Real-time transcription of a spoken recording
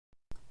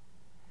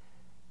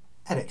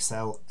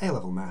Edexcel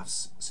A-Level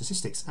Maths,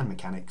 Statistics and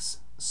Mechanics,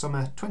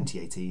 Summer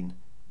 2018,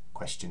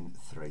 Question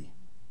 3.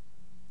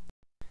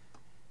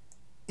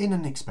 In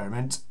an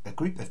experiment, a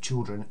group of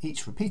children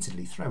each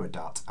repeatedly throw a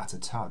dart at a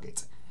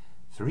target.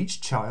 For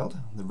each child,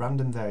 the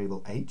random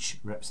variable h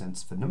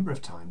represents the number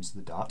of times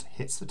the dart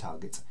hits the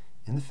target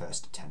in the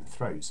first 10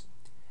 throws.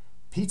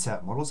 Peta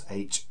models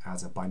h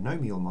as a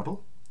binomial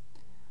model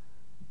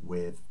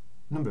with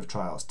number of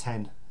trials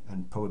 10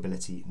 and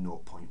probability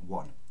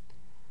 0.1.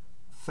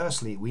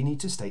 Firstly, we need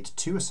to state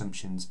two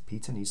assumptions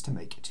Peta needs to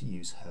make to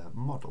use her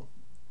model.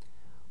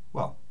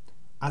 Well,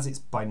 as it's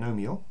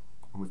binomial,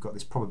 and we've got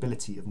this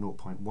probability of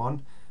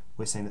 0.1,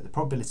 we're saying that the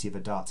probability of a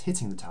dart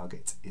hitting the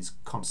target is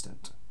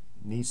constant.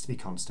 It needs to be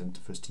constant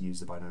for us to use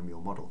the binomial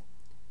model.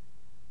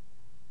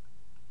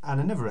 And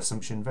another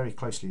assumption, very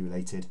closely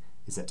related,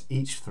 is that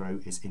each throw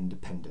is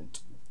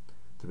independent.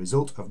 The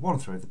result of one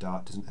throw of the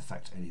dart doesn't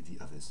affect any of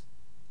the others.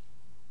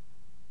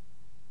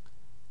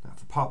 Now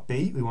for part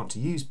B, we want to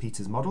use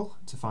Peta's model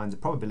to find the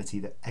probability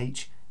that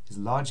h is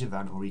larger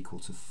than or equal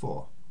to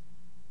 4.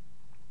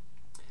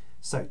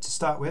 So to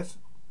start with,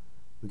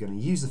 we're going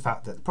to use the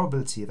fact that the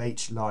probability of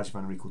h larger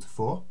than or equal to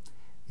 4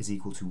 is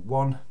equal to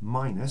 1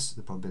 minus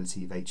the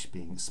probability of h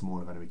being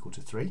smaller than or equal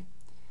to 3.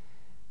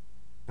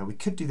 Now we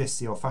could do this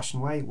the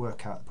old-fashioned way,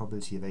 work out the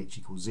probability of h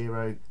equals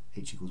 0,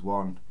 h equals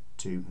 1,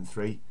 2 and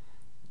 3,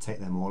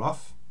 take them all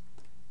off.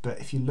 But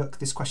if you look,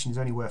 this question is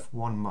only worth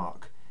 1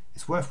 mark.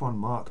 It's worth 1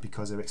 mark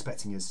because they're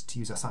expecting us to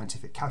use our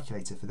scientific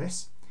calculator for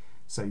this.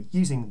 So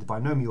using the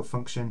binomial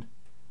function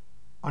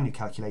on your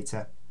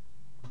calculator,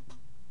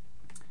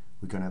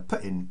 we're going to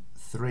put in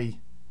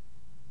 3,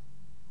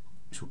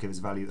 which will give us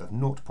a value of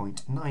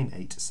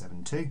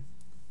 0.9872,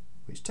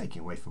 which,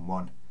 taking away from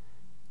 1,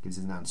 gives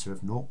us an answer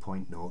of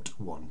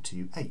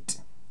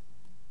 0.0128.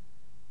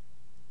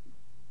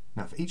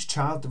 Now for each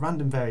child, the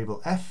random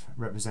variable f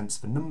represents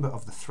the number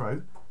of the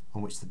throw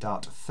on which the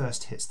dart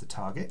first hits the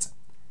target.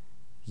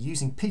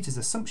 Using Peta's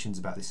assumptions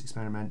about this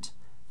experiment,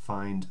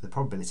 find the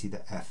probability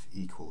that f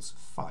equals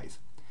 5.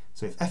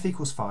 So if f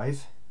equals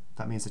 5,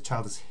 that means the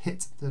child has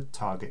hit the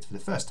target for the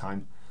first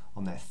time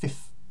on their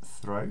 5th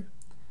throw.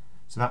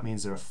 So that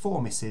means there are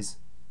 4 misses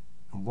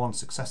and 1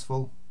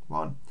 successful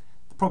one.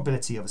 The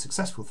probability of a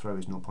successful throw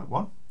is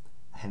 0.1,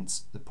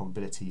 hence the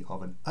probability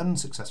of an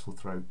unsuccessful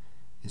throw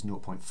is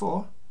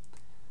 0.4.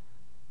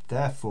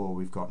 Therefore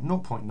we've got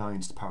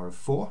 0.9 to the power of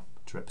 4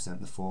 to represent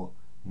the 4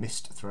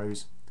 missed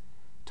throws,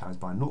 times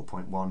by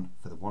 0.1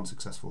 for the 1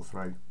 successful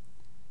throw,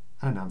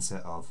 and an answer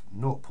of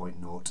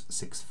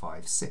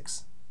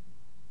 0.0656.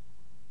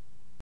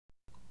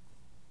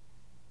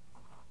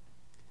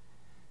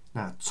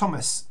 Now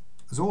Thomas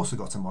has also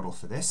got a model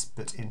for this,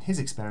 but in his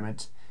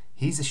experiment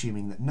he's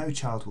assuming that no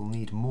child will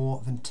need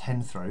more than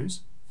 10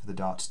 throws for the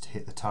dart to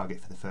hit the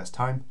target for the first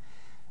time,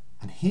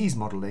 and he's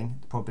modelling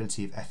the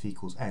probability of f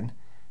equals n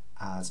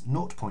as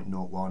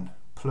 0.01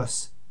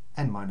 plus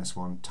n minus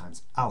 1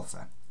 times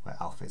alpha, where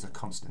alpha is a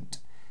constant.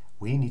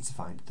 We need to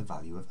find the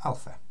value of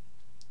alpha.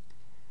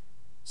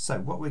 So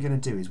what we're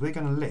going to do is we're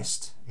going to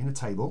list in a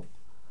table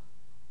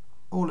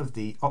all of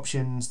the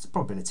options, the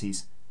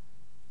probabilities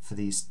for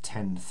these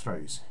 10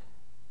 throws.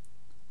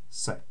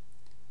 So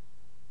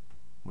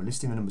we're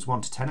listing the numbers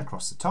 1 to 10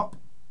 across the top.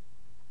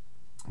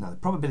 Now the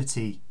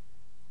probability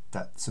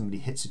that somebody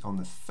hits it on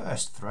the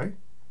first throw,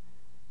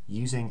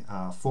 using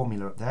our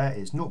formula up there,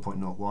 is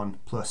 0.01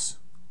 plus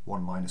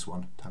 1 minus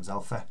 1 times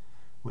alpha,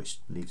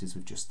 which leaves us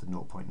with just the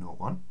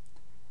 0.01.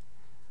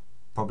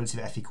 Probability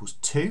that f equals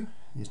 2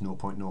 is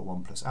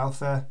 0.01 plus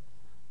alpha.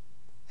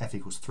 F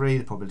equals 3,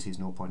 the probability is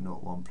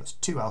 0.01 plus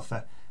 2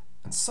 alpha,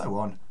 and so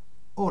on,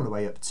 all the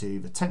way up to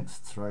the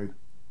 10th throw,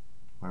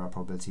 where our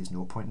probability is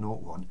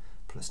 0.01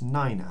 plus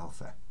 9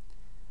 alpha.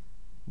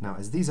 Now,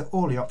 as these are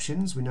all the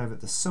options, we know that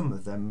the sum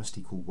of them must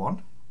equal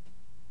 1.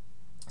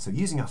 So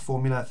using our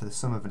formula for the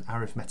sum of an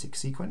arithmetic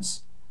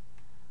sequence,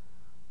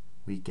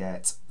 we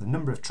get the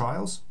number of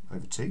trials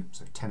over 2,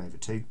 so 10 over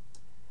 2,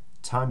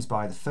 times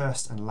by the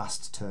first and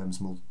last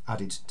terms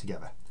added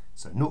together.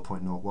 So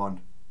 0.01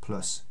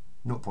 plus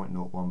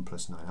 0.01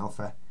 plus 9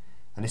 alpha,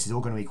 and this is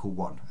all going to equal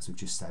 1, as we've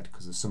just said,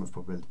 because the sum of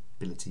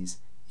probabilities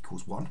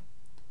equals 1.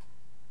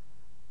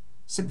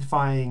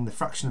 Simplifying the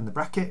fraction in the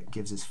bracket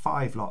gives us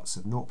 5 lots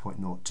of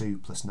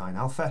 0.02 plus 9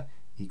 alpha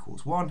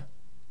equals 1.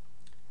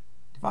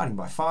 Dividing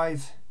by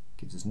 5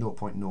 gives us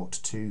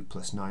 0.02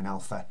 plus 9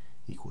 alpha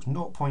equals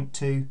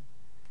 0.2.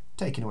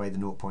 Taking away the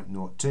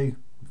 0.02,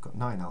 we've got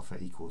 9 alpha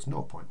equals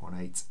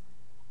 0.18,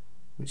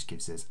 which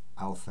gives us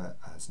alpha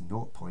as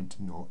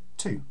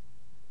 0.02.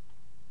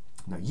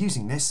 Now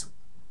using this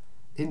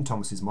in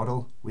Thomas's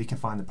model, we can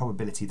find the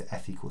probability that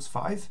f equals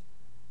 5.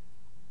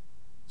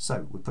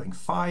 So we're putting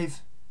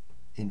 5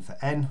 in for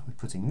n, we're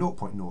putting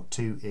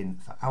 0.02 in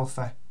for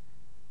alpha,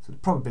 so the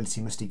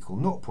probability must equal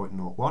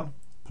 0.01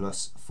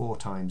 plus 4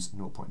 times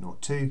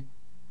 0.02,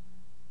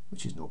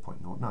 which is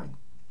 0.09.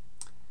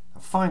 Now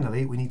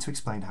finally, we need to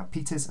explain how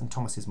Peta's and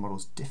Thomas's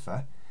models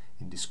differ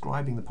in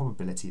describing the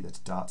probability that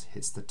a dart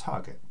hits the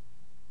target.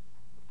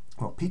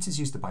 Well, Peta's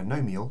used the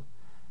binomial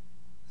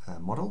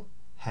model,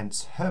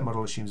 hence her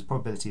model assumes the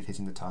probability of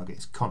hitting the target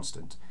is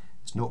constant.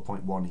 It's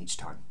 0.1 each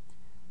time.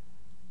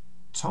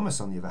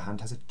 Thomas, on the other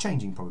hand, has a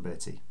changing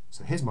probability,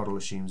 so his model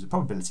assumes the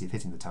probability of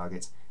hitting the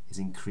target is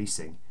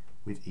increasing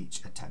with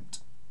each attempt.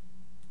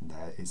 And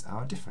there is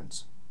our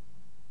difference.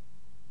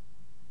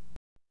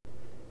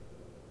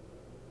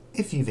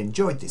 If you've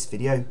enjoyed this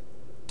video,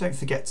 don't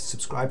forget to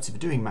subscribe to the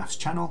Doing Maths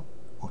channel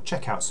or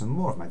check out some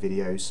more of my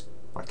videos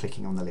by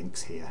clicking on the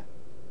links here.